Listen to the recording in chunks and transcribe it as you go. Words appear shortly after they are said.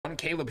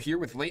Caleb here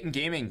with Layton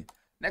Gaming.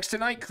 Next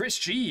tonight, Chris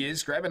G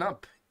is grabbing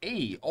up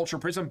a Ultra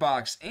Prism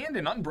box and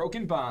an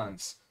Unbroken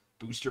Bonds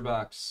booster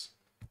box.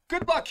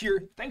 Good luck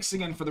here. Thanks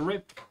again for the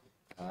rip.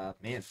 Man,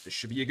 this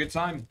should be a good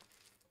time.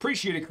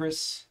 Appreciate it,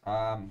 Chris.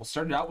 We'll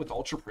start it out with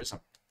Ultra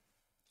Prism.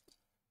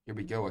 Here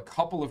we go. A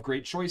couple of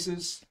great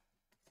choices.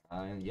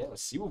 And yeah,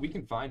 let's see what we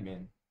can find,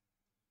 man.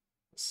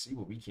 Let's see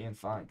what we can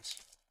find.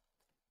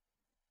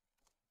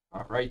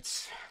 All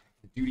right.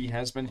 The duty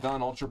has been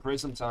done. Ultra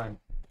Prism time.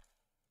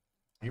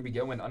 Here we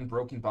go, and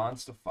Unbroken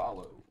Bonds to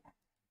follow.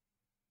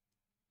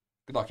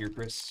 Good luck here,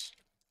 Chris.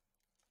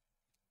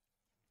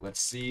 Let's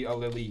see a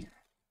Lily.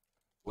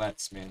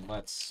 Let's, man,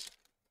 let's.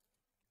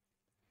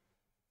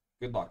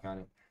 Good luck on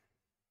it.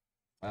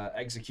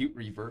 Execute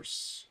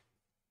reverse.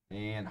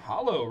 And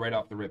hollow right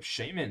off the rip.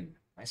 Shaman.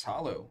 Nice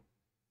hollow.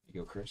 There you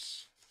go,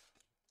 Chris.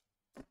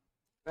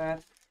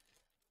 That.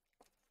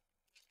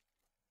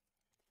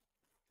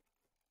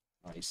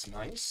 Nice,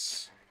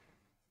 nice.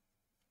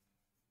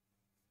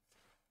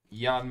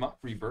 Yanma,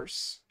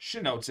 reverse.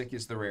 Shinotic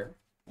is the rare.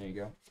 There you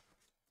go.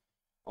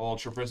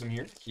 Ultra Prism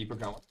here. Keep it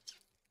going.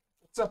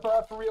 What's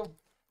up, for real?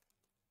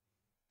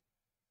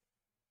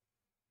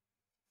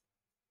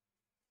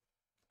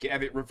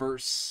 Gavit,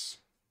 reverse.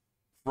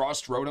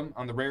 Frost Rotom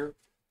on the rare.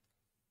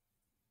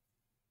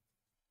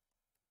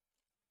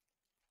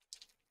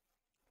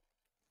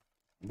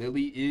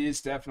 Lily is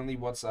definitely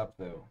what's up,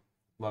 though.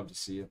 Love to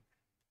see it.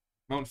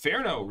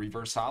 Monferno,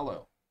 reverse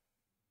hollow.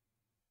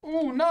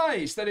 Ooh,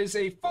 nice. That is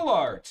a full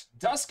art.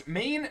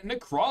 Duskmane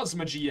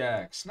Necrozma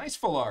GX. Nice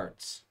full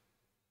art.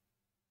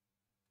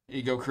 There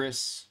you go,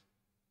 Chris.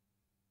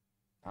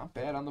 Not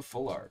bad on the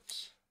full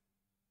art.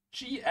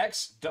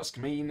 GX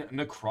Duskmane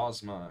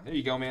Necrozma. There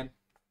you go, man.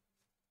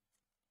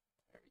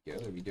 There we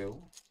go, there we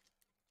go.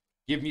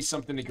 Give me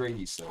something to grade,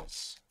 he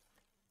says.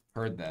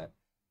 Heard that.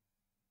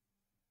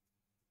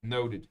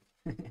 Noted.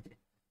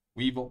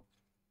 Weevil.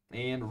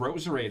 And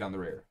Roserade on the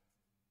rare.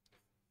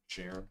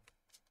 Share.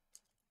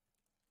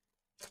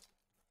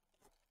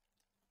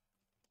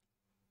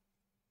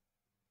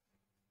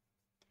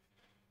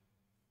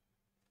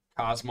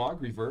 Cosmog,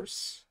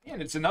 reverse.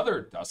 And it's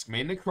another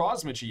Duskmane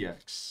Necrozma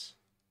GX.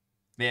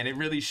 Man, it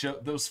really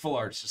showed. Those full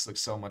arts just look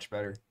so much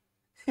better.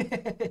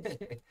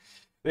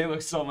 They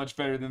look so much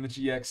better than the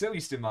GX, at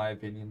least in my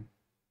opinion.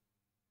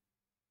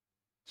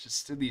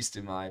 Just at least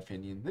in my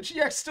opinion. The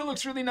GX still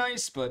looks really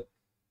nice, but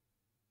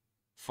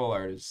full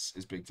art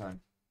is big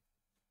time.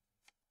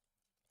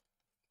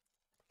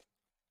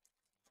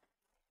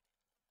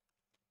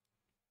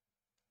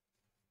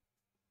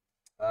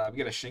 We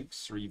got a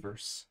Shinx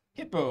reverse.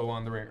 Hippo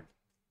on the rare.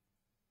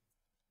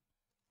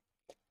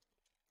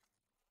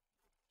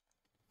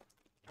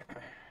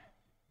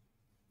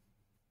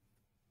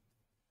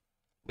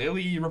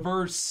 Lily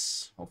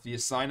reverse. Hopefully a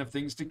sign of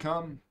things to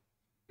come.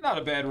 Not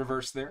a bad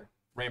reverse there.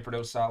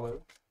 Rampardos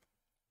hollow.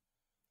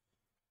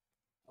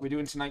 How we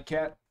doing tonight,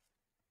 Cat?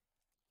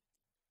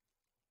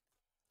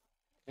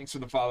 Thanks for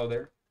the follow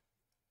there.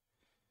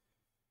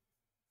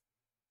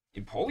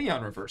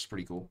 Empoleon reverse,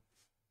 pretty cool.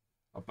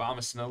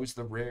 Abomasnow is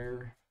the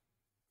rare.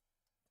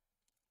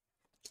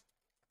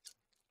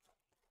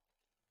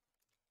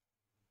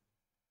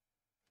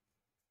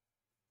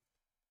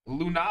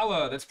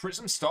 Lunala, that's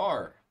Prism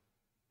Star.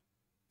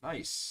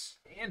 Nice.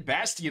 And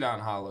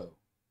Bastiodon hollow.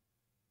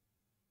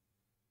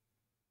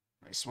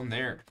 Nice one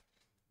there.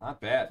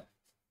 Not bad.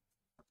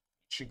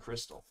 Ancient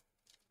Crystal.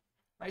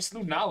 Nice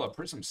Lunala,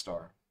 Prism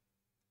Star.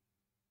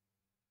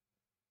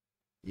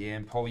 Yeah,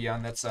 and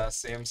Empoleon, that's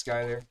Sam's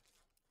guy there.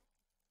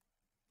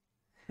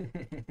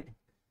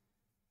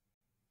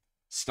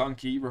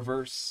 Stunky,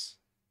 reverse.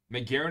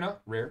 Magearna,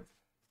 rare.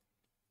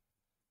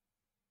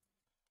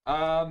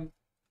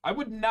 I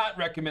would not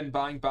recommend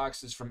buying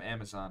boxes from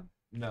Amazon.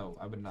 No,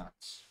 I would not.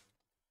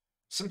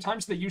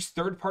 Sometimes they use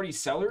third-party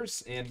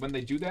sellers, and when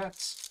they do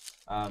that,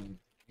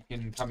 you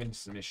can come into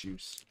some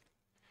issues.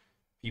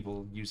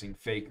 People using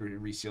fake or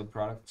resealed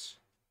products.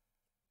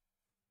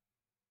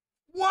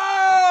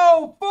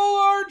 Wow!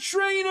 Full art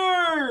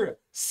trainer!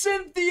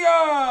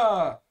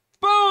 Cynthia!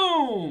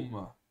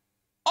 Boom!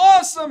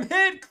 Awesome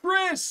hit,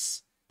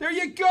 Chris! There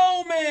you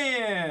go,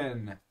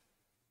 man!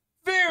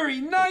 Very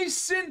nice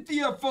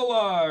Cynthia full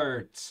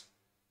art!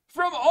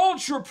 From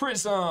Ultra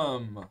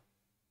Prism!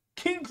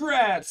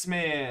 Congrats,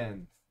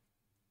 man!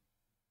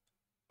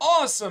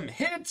 Awesome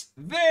hit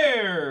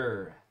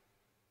there!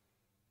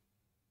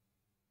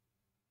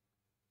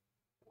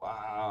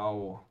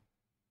 Wow.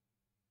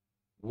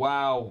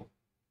 Wow.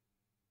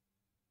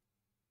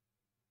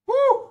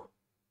 Woo!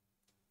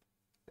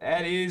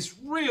 That is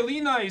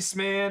really nice,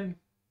 man.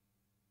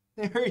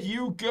 There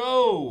you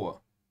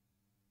go.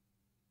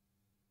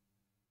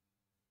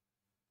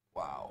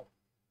 Wow.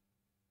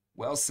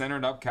 Well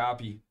centered up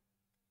copy.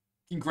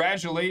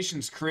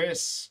 Congratulations,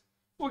 Chris.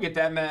 We'll get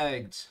that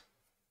magged.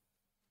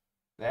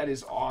 That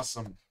is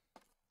awesome.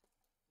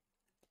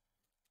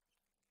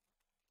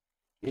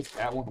 Get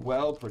that one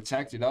well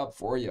protected up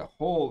for you.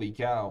 Holy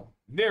cow.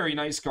 Very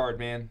nice card,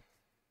 man.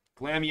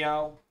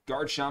 Glameow,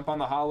 Garchomp on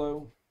the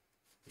hollow.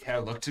 Yeah,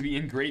 look to be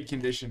in great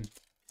condition.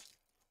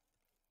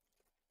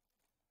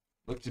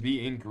 Look to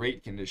be in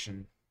great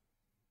condition.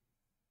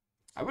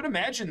 I would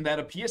imagine that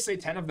a PSA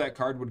 10 of that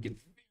card would get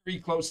very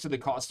close to the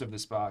cost of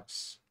this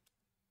box.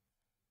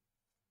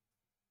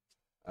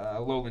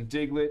 Alolan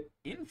Diglett,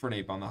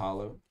 Infernape on the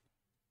holo.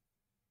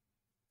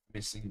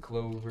 Missing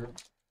Clover.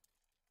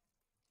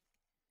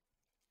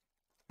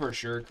 For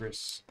sure,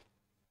 Chris.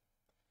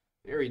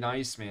 Very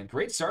nice, man.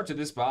 Great start to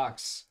this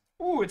box.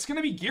 Ooh, it's going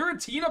to be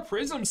Giratina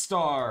Prism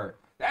Star.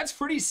 That's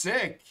pretty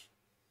sick.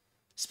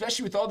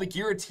 Especially with all the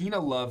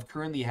Giratina love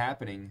currently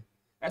happening.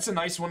 That's a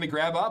nice one to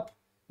grab up.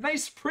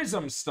 Nice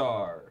Prism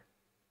Star.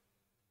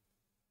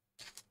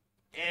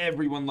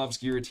 Everyone loves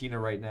Giratina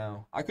right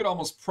now. I could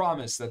almost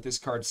promise that this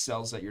card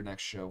sells at your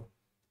next show.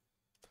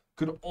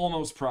 Could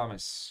almost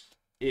promise,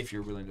 if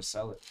you're willing to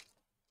sell it.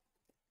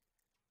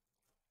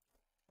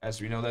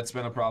 As we know, that's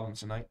been a problem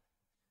tonight.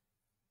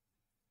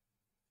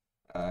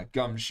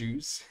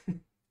 Gumshoes.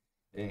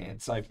 And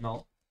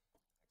Syphonol.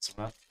 Next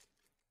one up.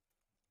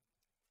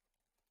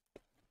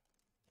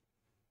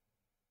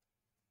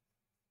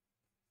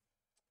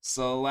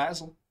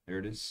 Salazzle. There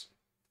it is.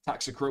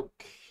 Toxicroak.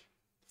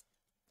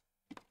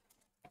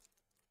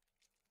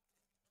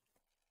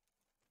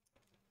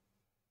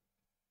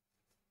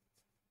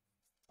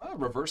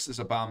 Reverse is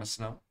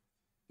Abomasnow.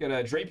 Got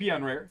a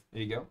Drapion rare.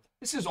 There you go.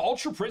 This is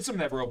Ultra Prism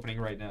that we're opening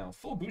right now.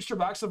 Full booster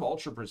box of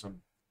Ultra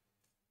Prism.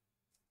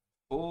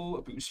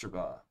 Full booster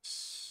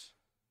box.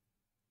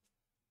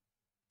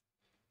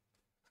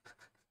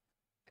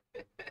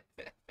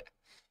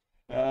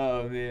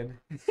 Oh, man.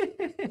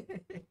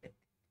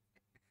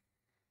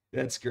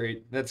 That's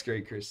great. That's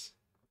great, Chris.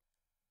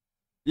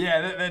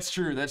 Yeah, that's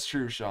true. That's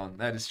true, Sean.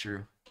 That is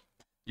true.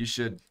 You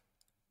should.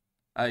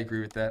 I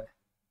agree with that.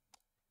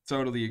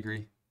 Totally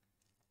agree.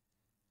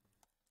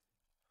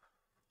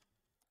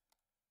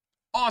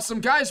 Awesome,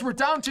 guys. We're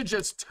down to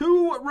just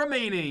 2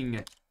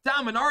 remaining.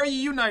 Dominaria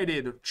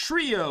United.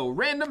 Trio.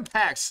 Random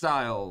pack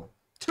style.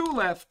 2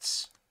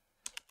 left.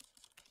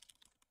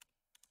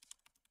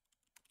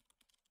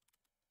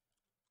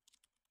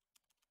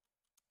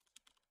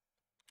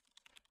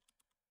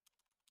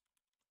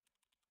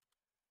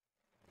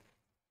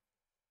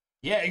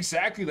 Yeah,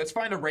 exactly. Let's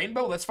find a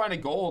rainbow. Let's find a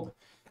gold.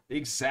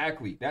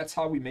 Exactly. That's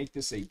how we make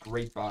this a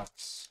great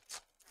box.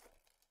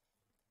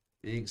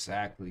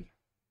 Exactly.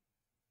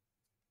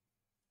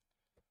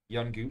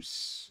 Young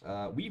Goose.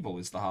 Weevil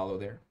is the holo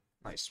there.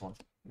 Nice one.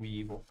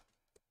 Weevil.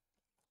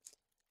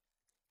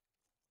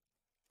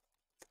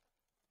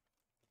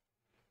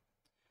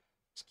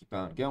 Let's keep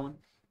on going.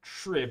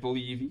 Triple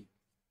Eevee.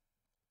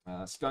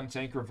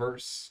 Skuntank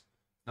reverse.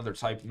 Another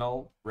type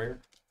null.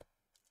 Rare.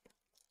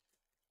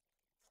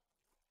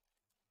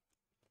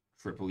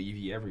 Triple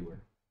Eevee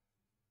everywhere.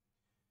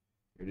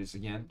 Here it is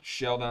again.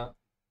 Sheldon.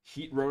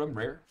 Heat Rotom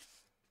rare.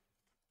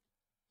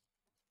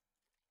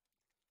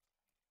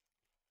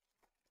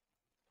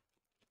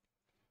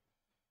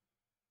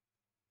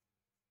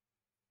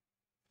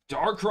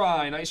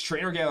 Darkrai, nice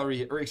trainer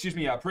gallery, or excuse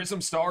me, Prism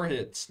Star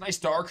hits. Nice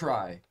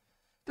Darkrai.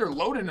 They're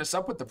loading us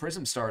up with the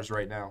Prism Stars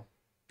right now.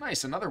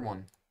 Nice, another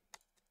one.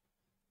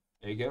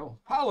 There you go.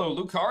 Holo,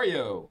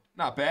 Lucario.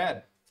 Not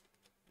bad.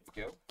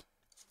 There you go.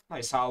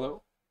 Nice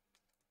holo.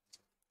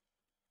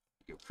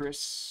 There you go,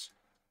 Chris.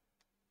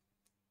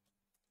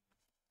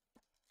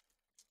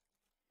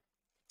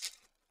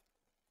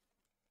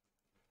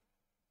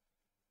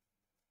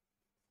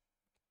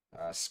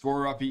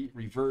 Scoruppy,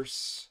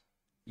 reverse.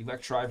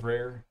 Electrive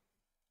rare.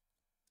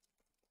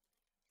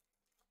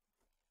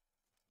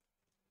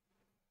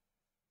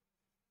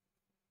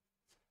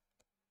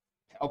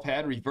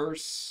 Alpad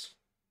reverse.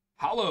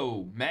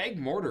 Holo,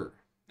 Magmortar.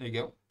 There you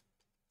go.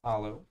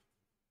 Holo.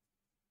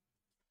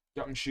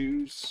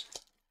 Gumshoes.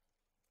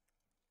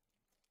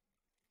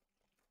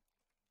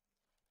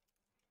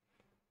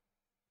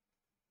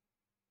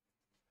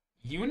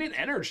 Unit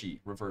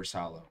Energy, reverse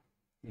holo.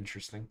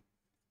 Interesting.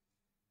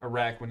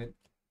 Araquanid.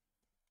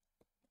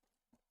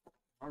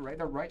 All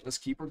right. Let's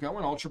keep her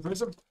going. Ultra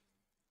Prism.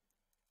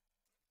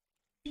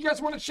 If you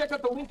guys want to check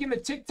out the link in the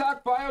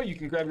TikTok bio, you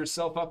can grab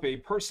yourself up a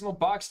personal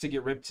box to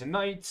get ripped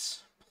tonight.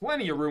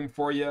 Plenty of room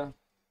for you.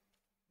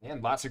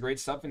 And lots of great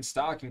stuff in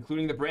stock,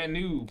 including the brand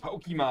new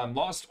Pokemon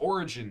Lost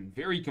Origin.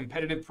 Very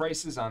competitive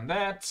prices on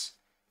that.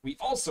 We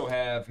also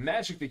have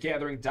Magic the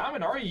Gathering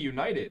Dominaria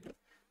United.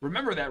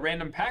 Remember that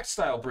random pack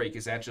style break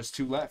is at just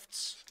 2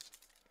 left.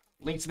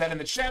 Link to that in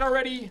the chat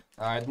already.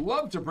 I'd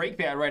love to break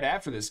that right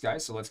after this,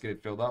 guys, so let's get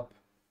it filled up.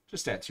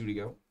 Just at 2 to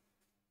go.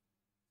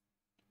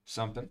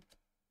 Something.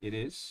 It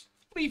is.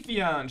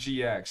 Leafeon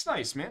GX.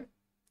 Nice, man.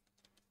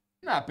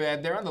 Not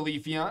bad there on the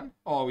Leafeon.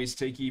 Always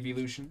take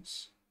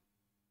evolutions.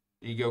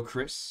 There you go,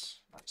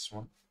 Chris. Nice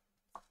one.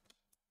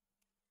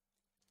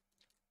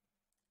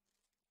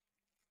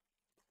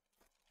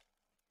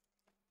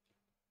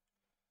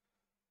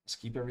 Let's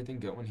keep everything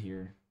going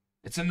here.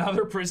 It's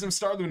another Prism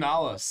Star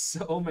Lunala.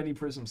 So many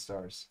Prism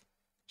Stars.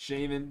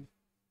 Shaman.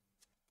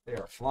 They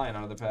are flying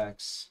out of the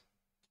packs.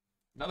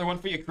 Another one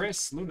for you,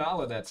 Chris.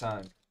 Lunala that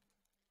time.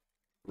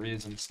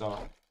 Prism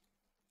Star.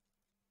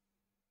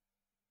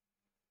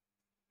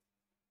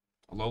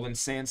 Alolan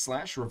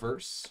Sandslash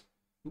reverse.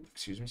 Oops,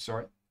 excuse me,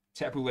 sorry.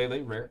 Tapu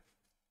Lele, rare.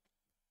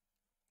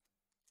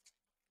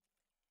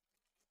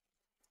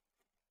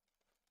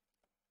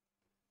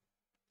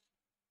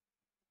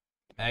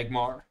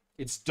 Magmar.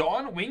 It's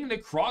Dawnwing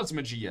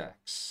Necrozma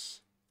GX.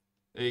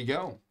 There you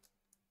go.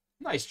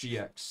 Nice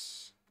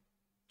GX.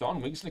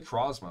 Dawnwing's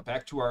Necrozma.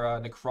 Back to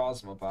our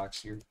Necrozma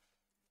box here.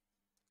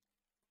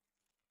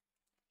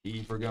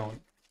 Keep her going.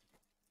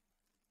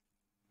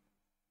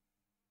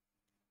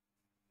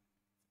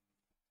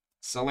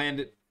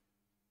 Salandit.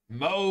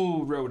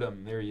 Mo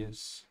Rotom. There he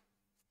is.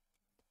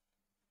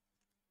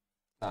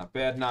 Not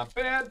bad, not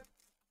bad.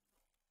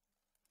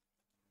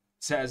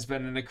 This has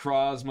been a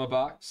Necrozma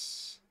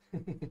box.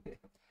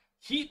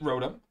 Heat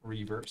Rotom,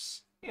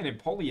 reverse. And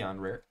Empoleon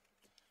rare.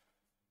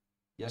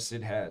 Yes,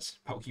 it has.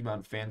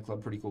 Pokemon Fan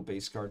Club, pretty cool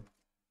base card.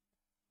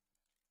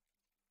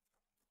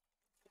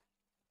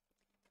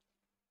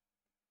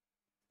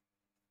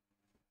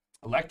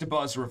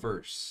 Electabuzz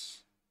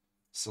reverse.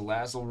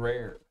 Salazzle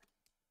rare.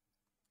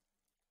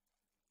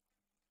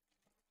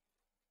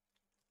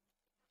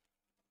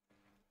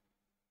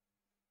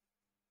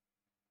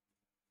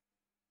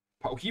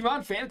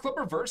 Pokemon Fan Club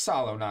reverse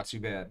holo, not too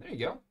bad. There you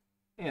go.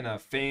 And a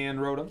Fan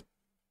Rotom.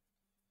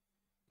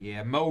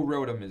 Yeah, Mo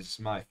Rotom is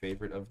my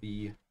favorite of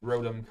the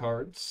Rotom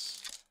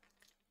cards.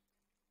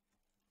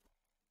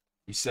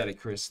 You said it,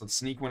 Chris. Let's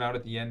sneak one out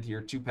at the end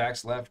here. 2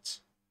 packs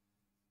left.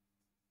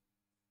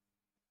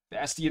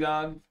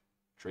 Bastiodon,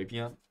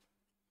 Trapeon,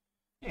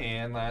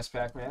 and last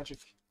pack Magic.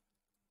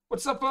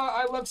 What's up,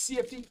 I love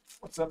CFD?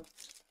 What's up?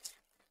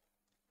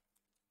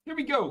 Here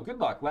we go. Good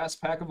luck.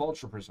 Last pack of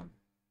Ultra Prism.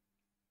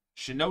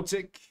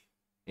 Shiinotic,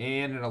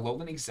 and an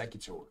Alolan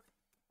Executor.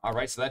 All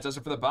right, so that does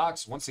it for the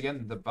box. Once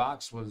again, the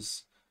box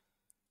was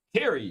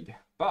carried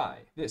by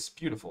this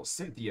beautiful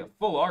Cynthia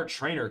Full Art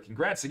Trainer.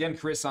 Congrats again,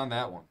 Chris, on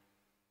that one.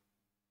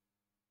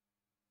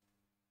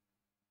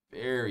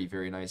 Very,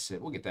 very nice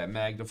hit. We'll get that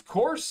magged, of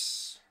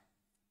course.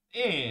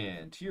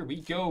 And here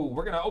we go.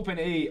 We're going to open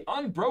a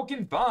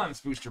Unbroken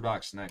Bonds booster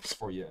box next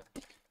for you.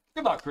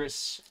 Good luck,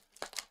 Chris.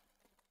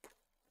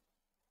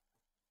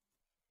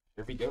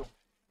 Here we go.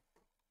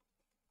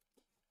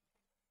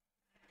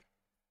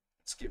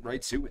 Let's get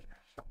right to it.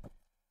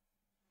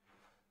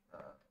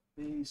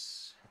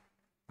 Base.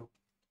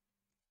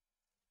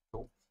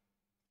 Cool.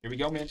 Here we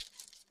go, man.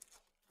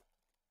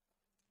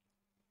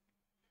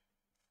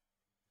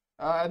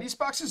 These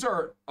boxes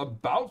are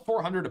about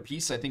 400 a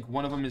piece. I think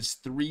one of them is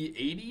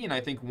 380, and I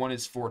think one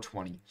is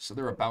 420. So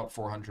they're about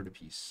 400 a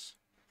piece.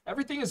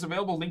 Everything is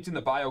available, linked in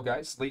the bio,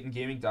 guys.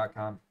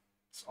 LaytonGaming.com.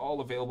 It's all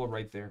available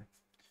right there.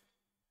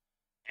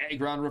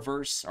 Aggron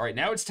reverse. All right,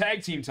 now it's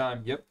tag team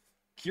time. Yep.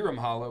 Kyurem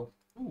holo.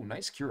 Ooh,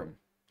 nice Kyurem.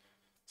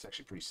 It's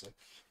actually pretty sick.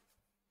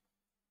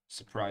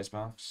 Surprise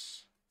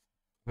box.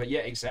 But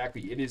yeah,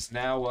 exactly. It is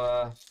now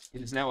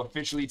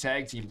officially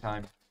tag team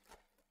time.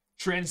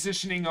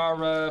 Transitioning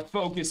our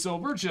focus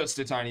over just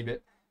a tiny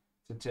bit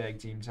to tag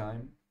team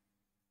time.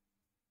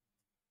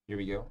 Here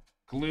we go.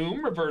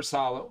 Gloom, reverse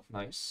holo.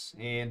 Nice.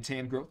 And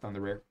Tangrowth on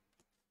the rare.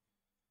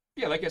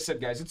 Yeah, like I said,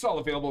 guys, it's all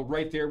available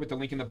right there with the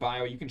link in the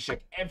bio. You can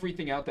check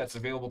everything out that's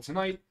available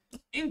tonight,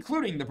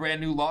 including the brand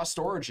new Lost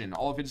Origin.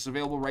 All of it is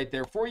available right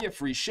there for you.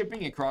 Free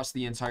shipping across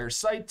the entire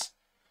site.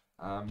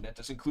 That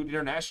does include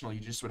international. You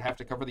just would have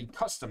to cover the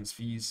customs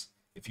fees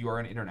if you are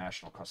an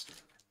international customer.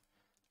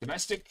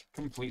 Domestic,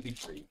 completely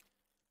free.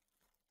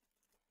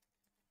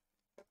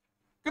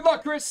 Good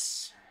luck,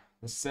 Chris.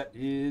 This set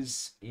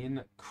is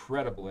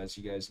incredible, as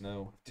you guys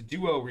know.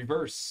 Doduo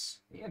reverse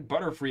and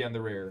Butterfree on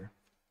the rare.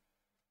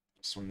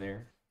 This one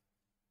there.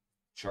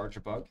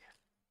 Charjabug.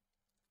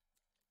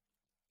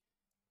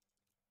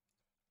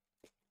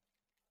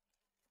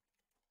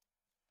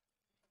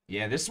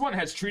 Yeah, this one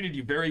has treated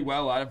you very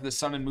well. Out of the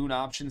Sun and Moon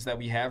options that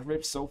we have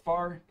ripped so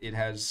far,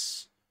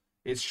 it's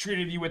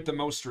treated you with the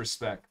most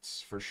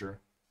respect, for sure.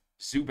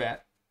 Zubat,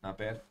 not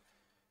bad.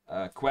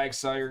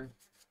 Quagsire.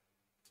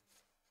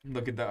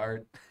 Look at the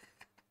art.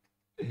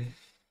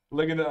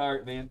 Look at the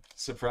art, man.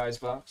 Surprise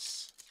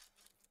box.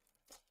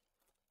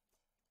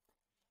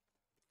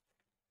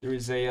 There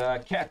is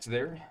a cat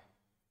there.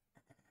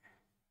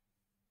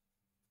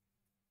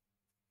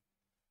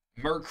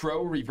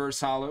 Murkrow,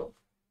 reverse holo.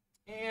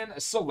 And a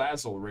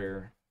Salazzle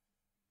rare.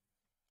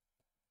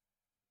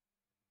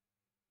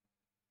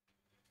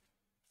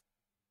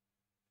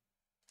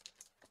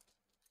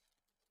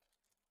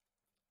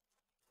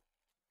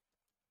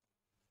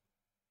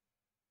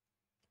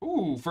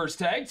 Ooh, first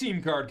tag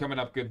team card coming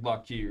up. Good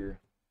luck here.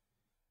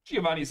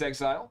 Giovanni's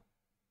Exile.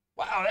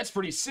 Wow, that's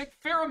pretty sick.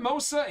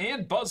 Pheromosa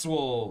and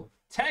Buzzwole.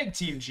 Tag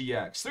team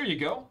GX. There you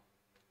go.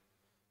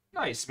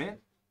 Nice, man.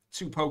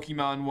 2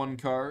 Pokemon, 1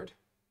 card.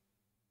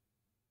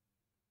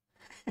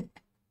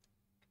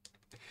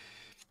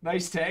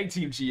 Nice tag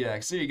team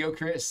GX. There you go,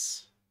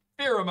 Chris.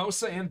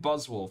 Pheromosa and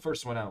Buzzwole.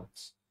 First one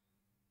out.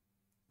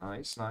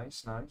 Nice,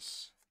 nice,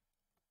 nice.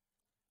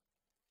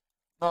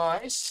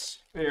 Nice.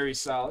 Very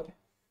solid.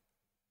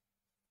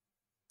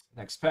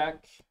 Next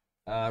pack.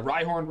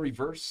 Rhyhorn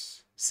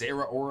reverse.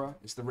 Zeraora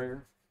is the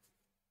rare.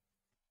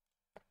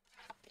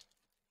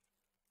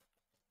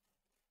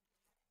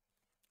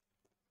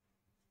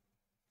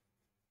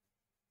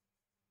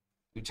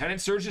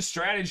 Lieutenant Surge's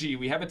strategy.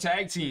 We have a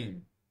tag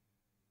team.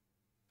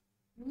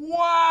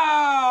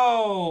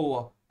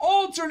 Wow!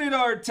 Alternate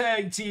art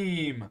tag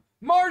team.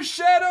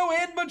 Marshadow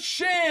and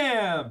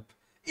Machamp.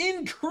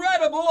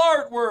 Incredible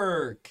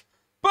artwork.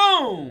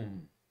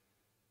 Boom!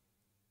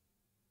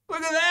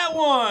 Look at that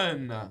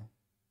one.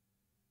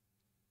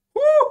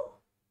 Woo!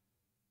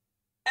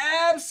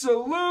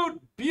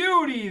 Absolute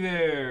beauty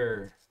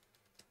there.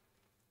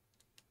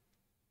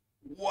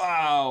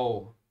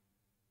 Wow.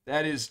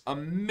 That is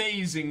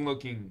amazing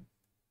looking.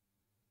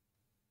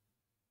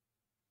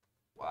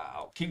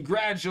 Wow.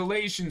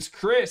 Congratulations,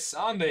 Chris,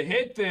 on the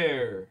hit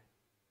there.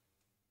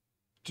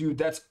 Dude,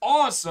 that's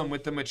awesome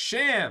with the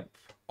Machamp.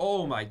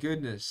 Oh my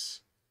goodness.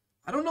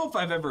 I don't know if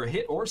I've ever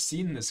hit or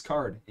seen this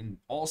card, in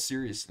all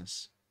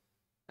seriousness.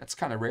 That's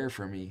kind of rare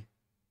for me.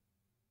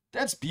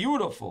 That's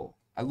beautiful.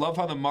 I love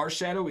how the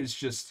Marshadow is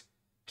just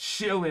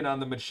chilling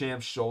on the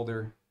Machamp's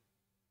shoulder.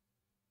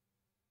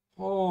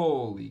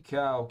 Holy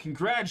cow.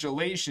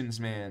 Congratulations,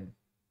 man.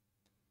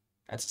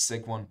 That's a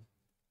sick one.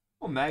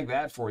 We'll mag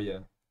that for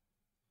you.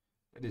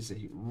 That is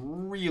a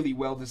really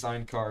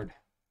well-designed card.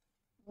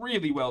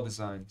 Really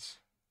well-designed.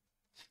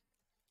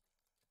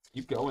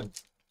 Keep going.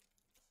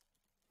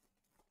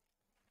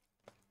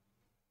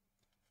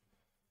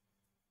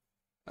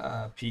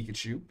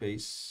 Pikachu,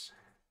 base.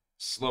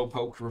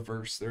 Slowpoke,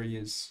 reverse. There he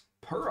is.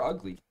 Per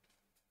ugly.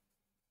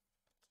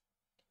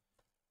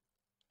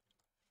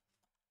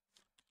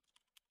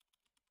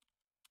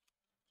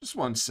 Just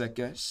one sec,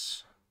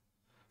 guys.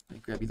 Let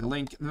me grab you the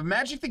link. The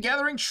Magic the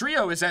Gathering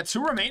Trio is at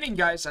 2 remaining,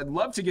 guys. I'd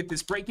love to get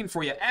this breaking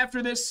for you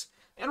after this.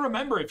 And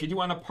remember, if you do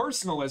want a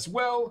personal as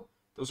well,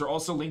 those are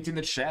also linked in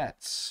the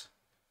chats.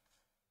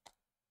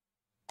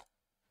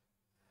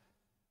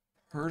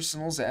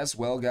 Personals as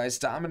well, guys.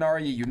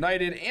 Dominaria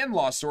United and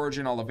Lost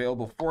Origin all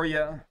available for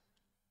you.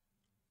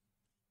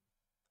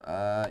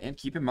 And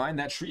keep in mind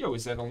that trio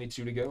is at only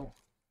 2 to go.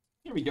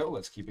 Here we go.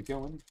 Let's keep it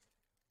going.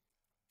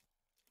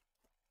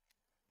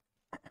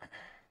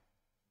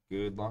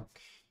 Good luck.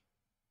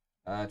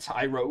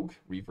 Tyrogue,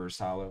 reverse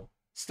hollow.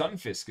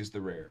 Stunfisk is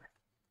the rare.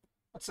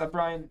 What's up,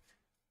 Brian?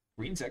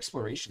 Green's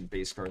Exploration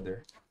base card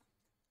there.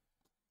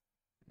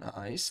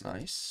 Nice,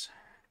 nice.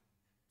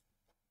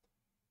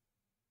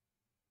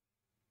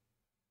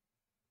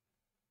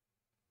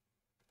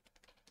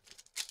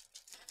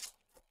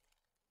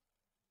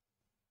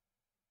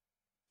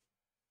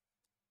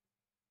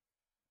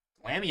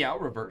 Lamiao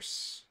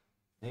reverse.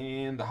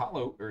 And the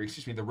hollow, or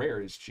excuse me, the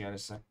rare is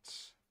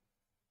Geonisect.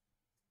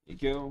 There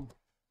you go.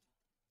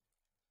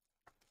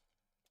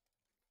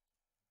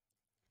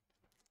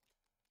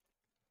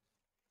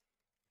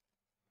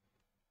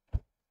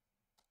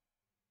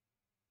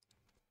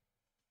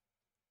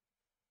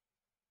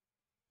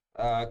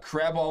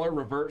 Crabballer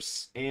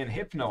reverse and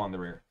Hypno on the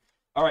rare.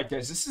 All right,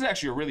 guys, this is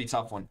actually a really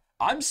tough one.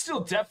 I'm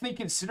still definitely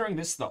considering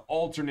this the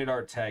alternate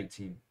art tag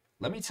team.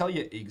 Let me tell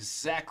you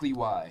exactly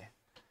why.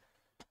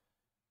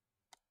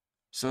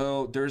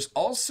 So there's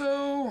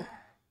also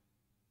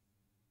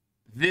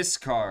this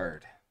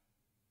card.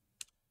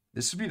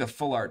 This would be the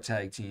full art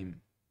tag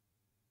team.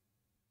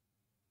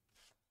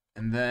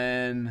 And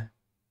then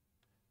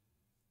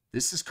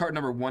this is card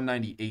number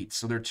 198.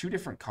 So they're 2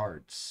 different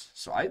cards.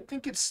 So I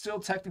think it's still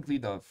technically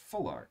the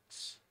full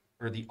art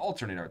or the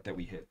alternate art that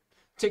we hit.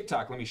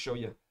 TikTok, let me show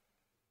you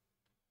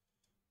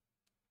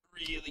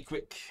really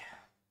quick.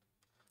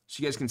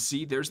 So you guys can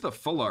see there's the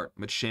full art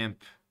Machamp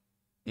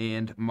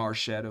and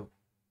Marshadow.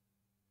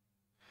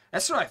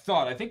 That's what I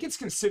thought. I think it's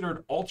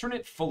considered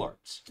alternate full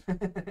art.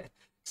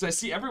 Because I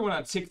see everyone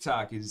on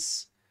TikTok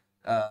is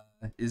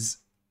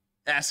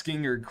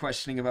asking or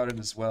questioning about it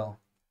as well.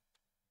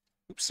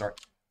 Oops, sorry.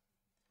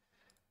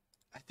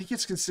 I think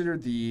it's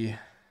considered the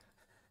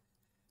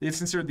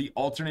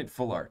alternate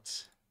full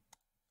art.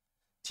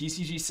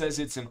 TCG says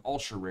it's an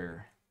ultra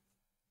rare.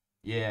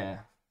 Yeah.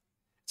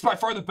 It's by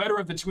far the better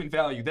of the two in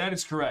value. That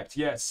is correct.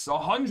 Yes,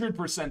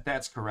 100%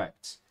 that's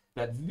correct.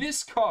 That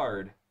this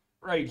card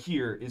right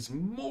here is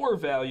more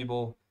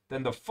valuable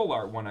than the full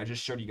art one I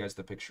just showed you guys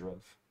the picture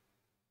of.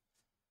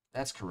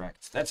 That's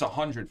correct. That's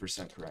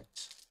 100%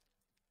 correct.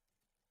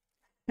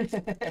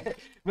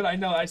 But I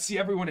know, I see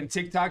everyone in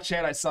TikTok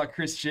chat. I saw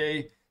Chris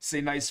J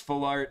say nice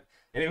full art.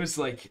 And it was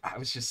like, I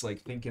was just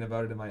like thinking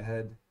about it in my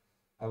head.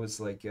 I was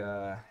like,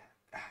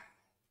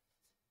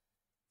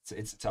 it's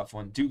a tough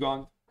one.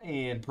 Dugong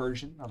and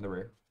Persian on the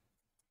rare.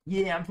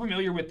 Yeah, I'm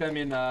familiar with them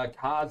in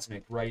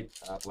Cosmic, right?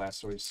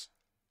 Blastoise.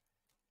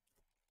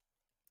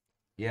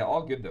 Yeah,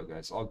 all good though,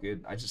 guys. All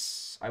good.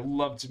 I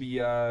love to be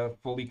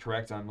fully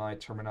correct on my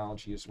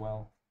terminology as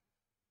well.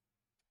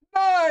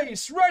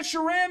 Nice!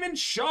 Reshiram and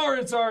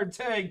Charizard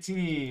tag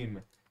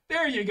team.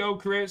 There you go,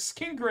 Chris.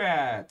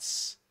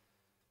 Congrats.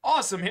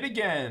 Awesome hit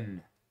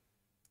again.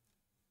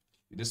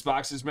 This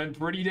box has been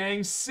pretty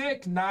dang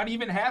sick. Not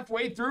even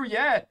halfway through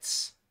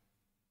yet.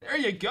 There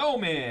you go,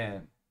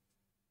 man.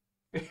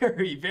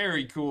 Very,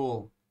 very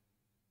cool.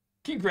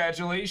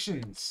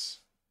 Congratulations.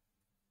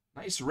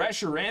 Nice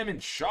Reshiram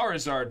and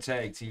Charizard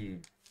tag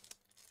team.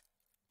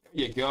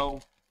 There you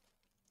go.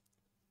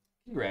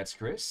 Congrats,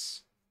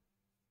 Chris.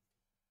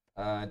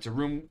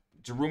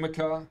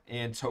 Darumaka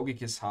and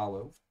Togekiss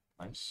Hollow.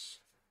 Nice.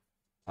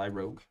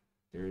 Tyrogue.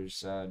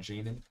 There's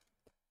Jaden.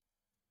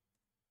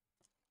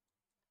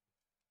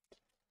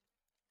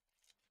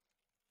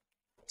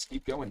 Let's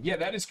keep going. Yeah,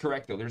 that is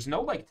correct, though. There's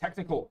no, like,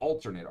 technical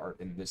alternate art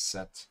in this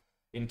set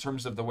in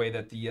terms of the way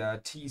that the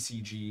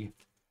TCG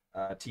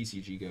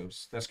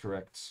goes. That's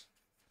correct.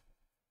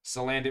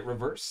 Salandit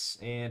Reverse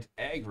and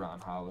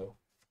Aggron Hollow.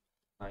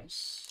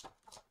 Nice.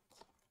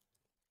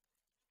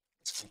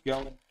 Let's keep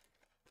going.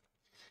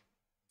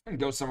 And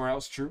go somewhere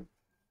else, true.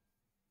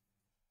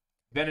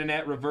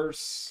 Venonat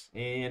Reverse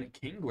and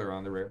Kingler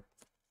on the rare.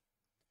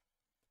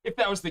 If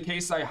that was the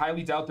case, I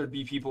highly doubt there'd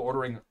be people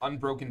ordering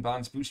Unbroken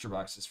Bonds booster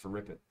boxes for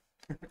Rip It.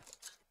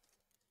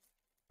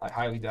 I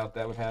highly doubt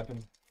that would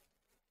happen.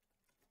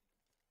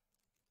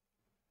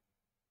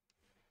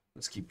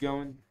 Let's keep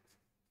going.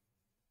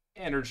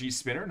 Energy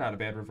Spinner, not a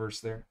bad reverse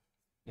there.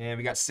 And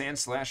we got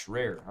Sandslash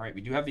Rare. All right,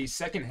 we do have the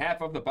second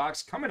half of the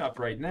box coming up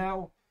right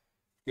now.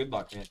 Good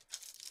luck, man.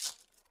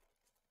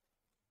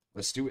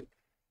 Let's do it.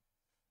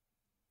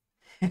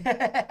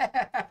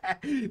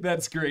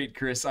 That's great,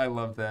 Chris. I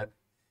love that.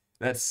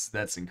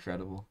 That's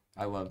incredible.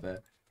 I love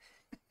that.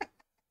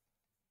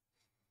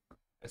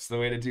 That's the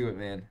way to do it,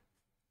 man.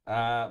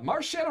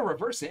 Marshadow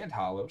Reverse and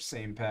Hollow.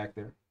 Same pack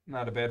there.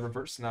 Not a bad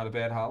reverse, not a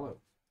bad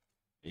hollow.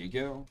 There you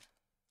go.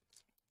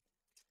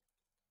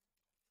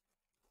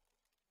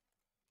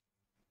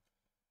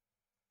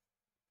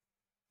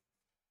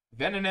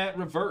 Venonat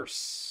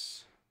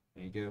Reverse.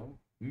 There you go.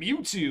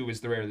 Mewtwo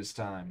is the rare this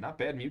time. Not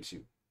bad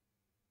Mewtwo.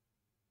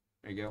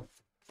 There you go.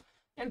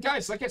 And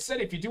guys, like I said,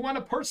 if you do want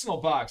a personal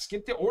box,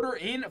 get the order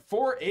in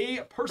for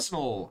a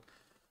personal.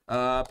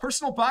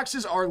 Personal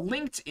boxes are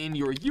linked in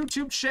your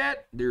YouTube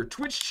chat, your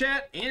Twitch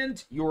chat,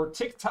 and your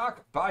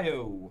TikTok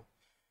bio.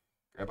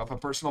 Grab up a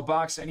personal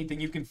box, anything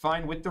you can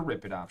find with the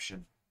Rip It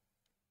option.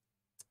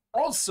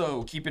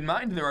 Also, keep in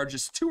mind there are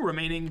just 2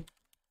 remaining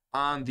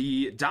on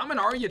the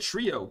Dominaria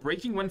Trio,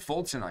 breaking when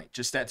full tonight.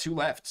 Just that 2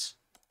 left.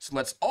 So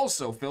let's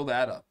also fill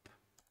that up.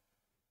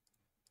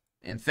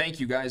 And thank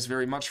you guys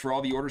very much for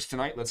all the orders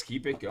tonight. Let's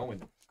keep it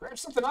going. Grab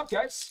something up,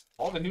 guys.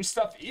 All the new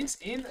stuff is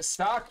in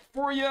stock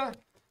for you.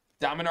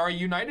 Dominaria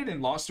United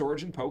and Lost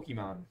Origin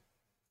Pokemon.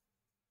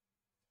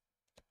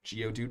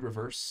 Geodude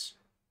Reverse.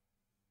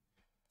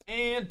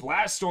 And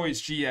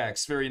Blastoise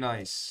GX. Very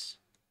nice.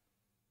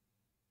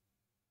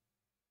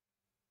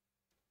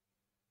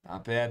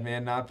 Not bad,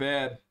 man. Not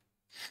bad.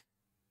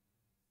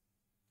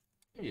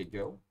 There you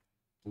go.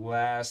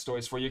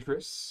 Blastoise for you,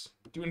 Chris.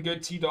 Doing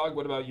good, T-Dog.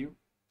 What about you?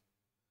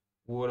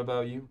 What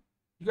about you?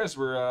 You guys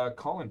were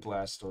calling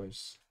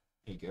Blastoise.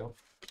 There you go.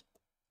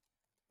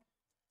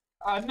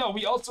 No,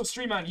 we also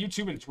stream on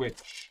YouTube and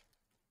Twitch.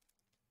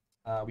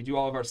 We do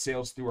all of our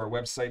sales through our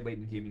website,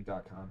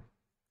 LaytonGaming.com.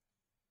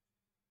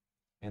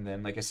 And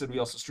then, like I said, we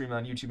also stream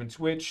on YouTube and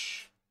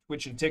Twitch.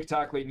 Twitch and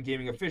TikTok, Layton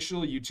Gaming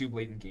Official. YouTube,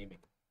 Layton Gaming.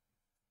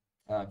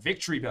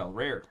 Victory Bell,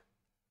 rare.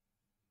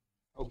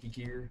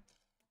 Pokegear.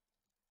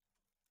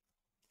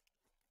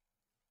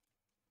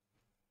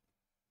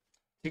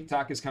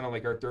 TikTok is kind of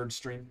like our 3rd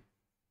stream.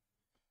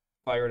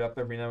 Fire it up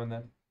every now and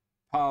then.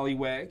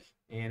 Poliwag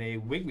and a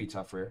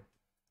Wigglytuff rare.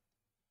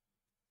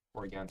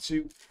 Oregon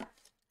 2.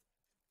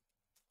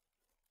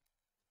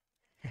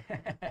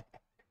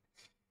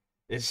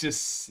 It's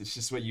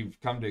just what you've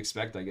come to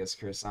expect, I guess,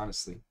 Chris,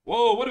 honestly.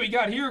 Whoa, what do we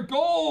got here?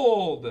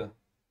 Gold!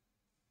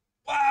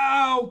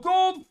 Wow,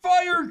 gold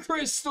fire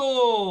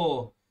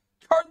crystal!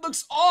 Card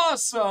looks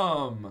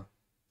awesome!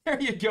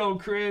 There you go,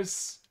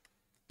 Chris.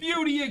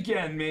 Beauty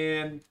again,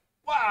 man.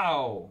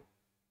 Wow.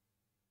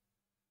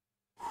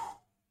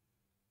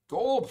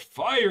 Gold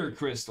fire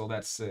crystal,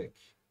 that's sick.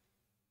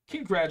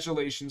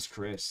 Congratulations,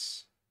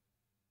 Chris.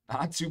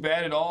 Not too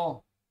bad at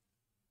all.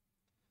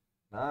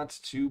 Not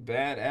too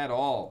bad at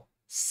all.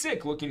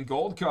 Sick looking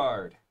gold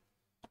card.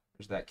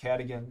 There's that cat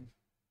again.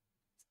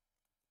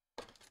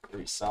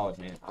 Very solid,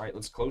 man. All right,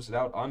 let's close it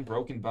out.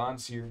 Unbroken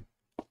Bonds here.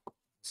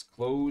 Let's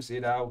close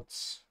it out.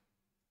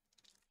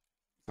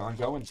 Keep on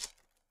going. It's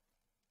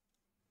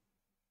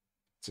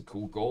a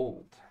cool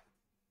gold.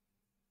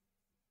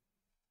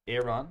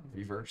 Aeron,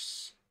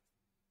 reverse.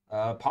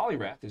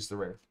 Poliwrath is the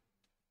rare.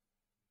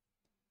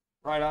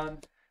 Right on.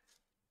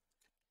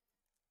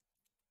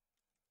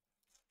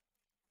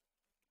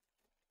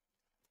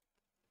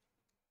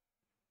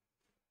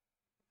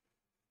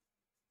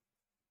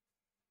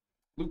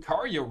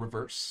 Lucario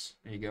reverse.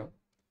 There you go.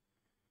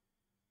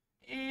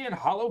 And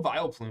hollow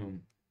Vileplume.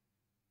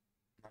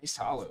 Nice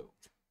hollow.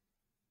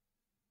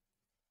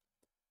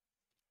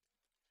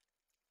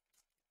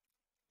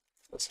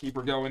 Let's keep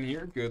her going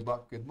here. Good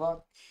luck, good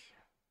luck.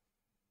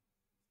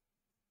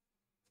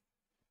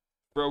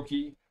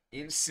 Brokey.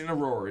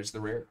 Incineroar is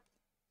the rare.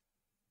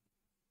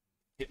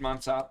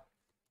 Hitmontop.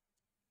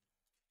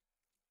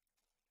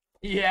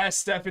 Yeah,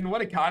 Stefan,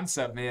 what a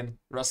concept, man.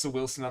 Russell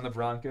Wilson on the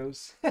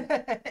Broncos.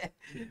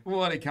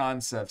 What a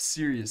concept,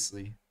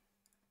 seriously.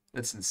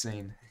 That's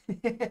insane.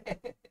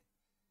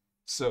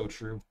 So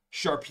true.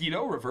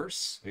 Sharpedo,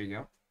 reverse. There you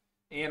go.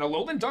 And a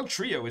Alolan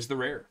Dugtrio is the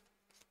rare.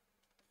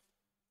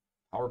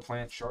 Power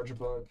Plant, Charger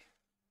Bug.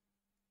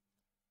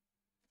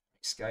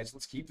 Thanks, guys.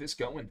 Let's keep this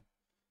going.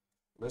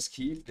 Let's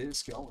keep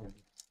this going.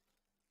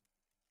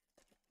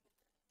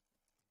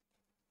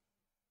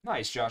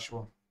 Nice,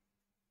 Joshua.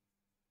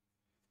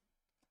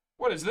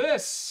 What is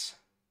this?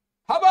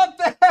 How about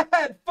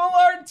that? Full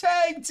art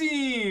tag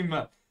team.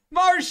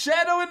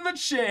 Marshadow and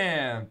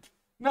Machamp.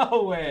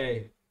 No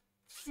way.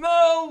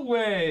 No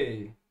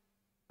way.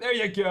 There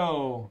you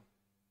go.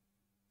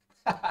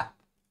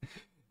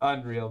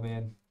 Unreal,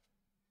 man.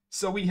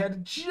 So we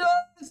had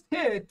just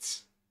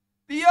hit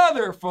the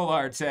other full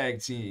art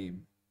tag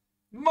team.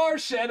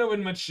 Marshadow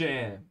and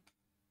Machamp.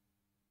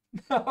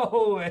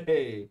 No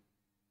way.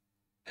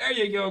 There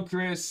you go,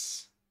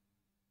 Chris.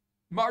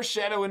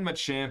 Marshadow and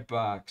Machamp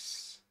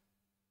box.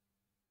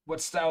 What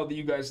style do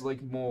you guys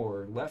like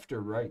more, left or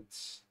right?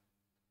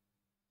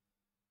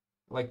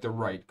 I like the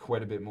right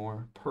quite a bit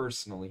more,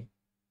 personally.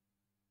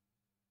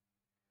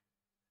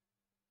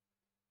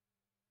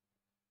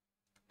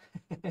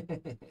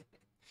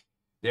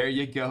 There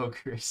you go,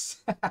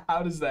 Chris.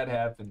 How does that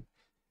happen?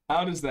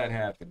 How does that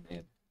happen,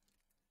 man?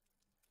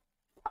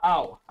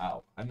 Ow,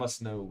 ow. I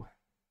must know.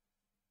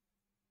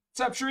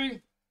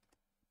 Taptree,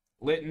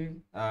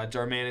 Litten,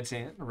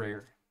 Darmanitan,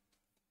 rare.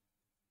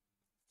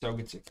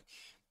 Togetic.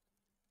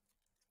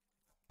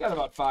 Got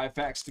about 5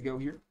 packs to go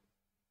here.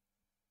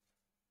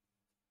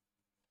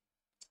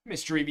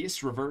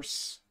 Mischievous,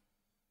 reverse.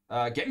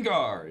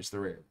 Gengar is the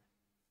rare.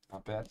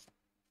 Not bad.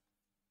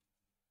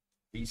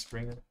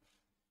 Beastbringer.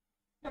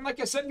 And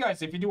like I said,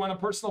 guys, if you do want a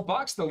personal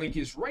box, the link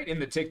is right in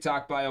the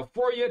TikTok bio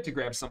for you to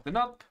grab something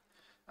up.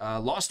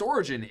 Lost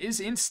Origin is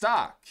in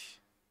stock.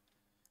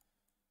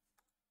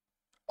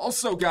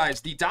 Also,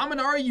 guys, the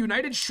Dominaria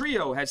United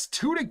Trio has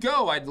 2 to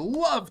go. I'd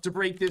love to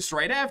break this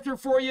right after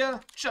for you.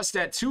 Just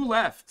at 2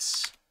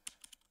 left.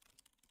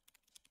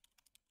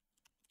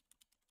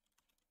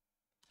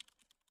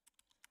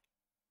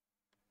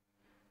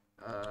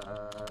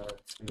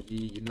 It's going to be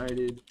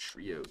United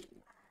Trio.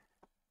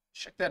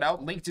 Check that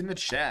out, linked in the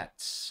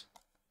chat.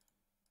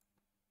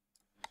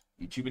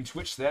 YouTube and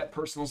Twitch, that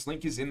personal's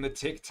link is in the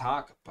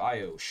TikTok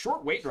bio.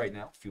 Short wait right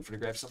now. Feel free to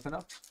grab something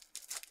up.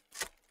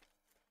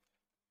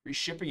 Free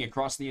shipping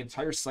across the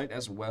entire site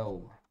as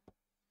well.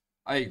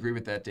 I agree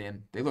with that,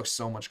 Dan. They look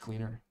so much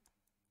cleaner.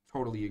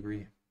 Totally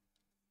agree.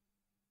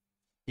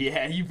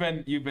 Yeah, you've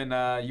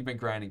been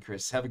grinding,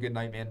 Chris. Have a good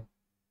night, man.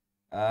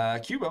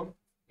 Cubo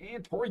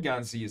and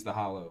Porygon Z is the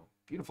holo.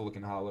 Beautiful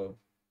looking holo.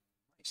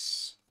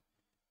 Nice.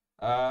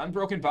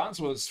 Unbroken Bonds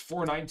was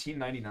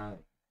 $419.99.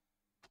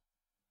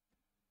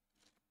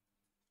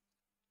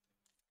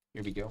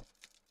 Here we go.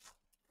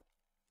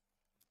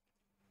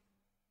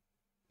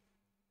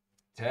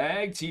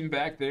 Tag team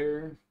back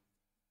there.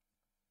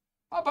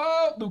 How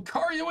about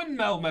Lucario and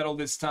Melmetal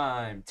this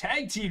time?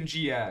 Tag team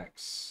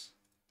GX.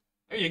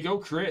 There you go,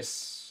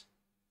 Chris.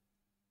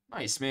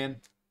 Nice, man.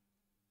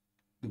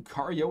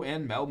 Lucario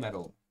and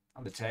Melmetal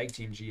on the tag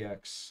team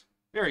GX.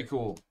 Very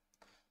cool.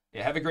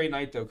 Yeah, have a great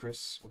night, though,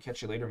 Chris. We'll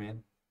catch you later,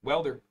 man.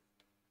 Welder.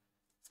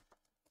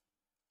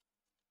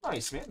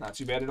 Nice, man. Not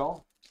too bad at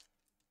all.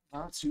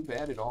 Not too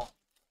bad at all.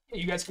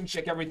 Yeah, you guys can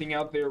check everything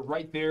out there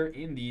right there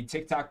in the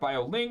TikTok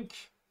bio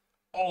link.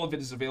 All of it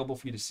is available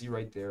for you to see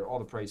right there. All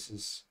the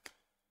prices.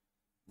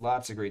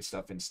 Lots of great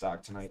stuff in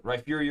stock tonight.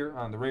 Rhyperior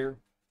on the rare.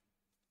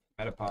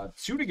 Metapod.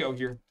 2 to go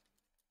here.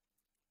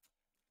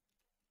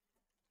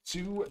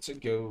 2 to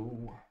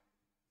go.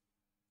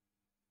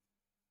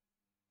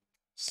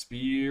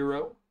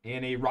 Spearow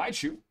and a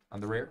Raichu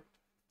on the rare.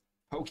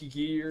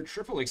 Pokegear,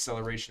 triple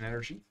acceleration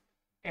energy.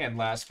 And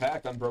last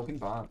pack, Unbroken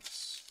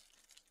Bonds.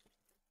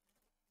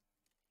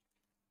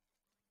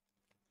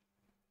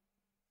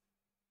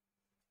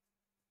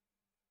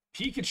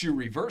 Pikachu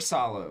reverse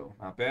holo.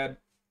 Not bad.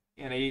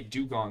 And a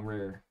Dugong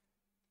rare.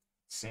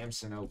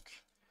 Samson Oak.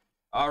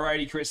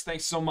 Alrighty, Chris.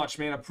 Thanks so much,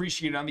 man.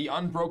 Appreciate it on the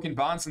Unbroken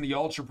Bonds and the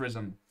Ultra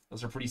Prism.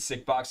 Those are pretty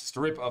sick boxes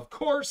to rip, of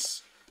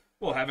course.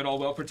 We'll have it all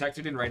well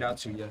protected and right out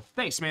to you.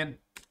 Thanks, man.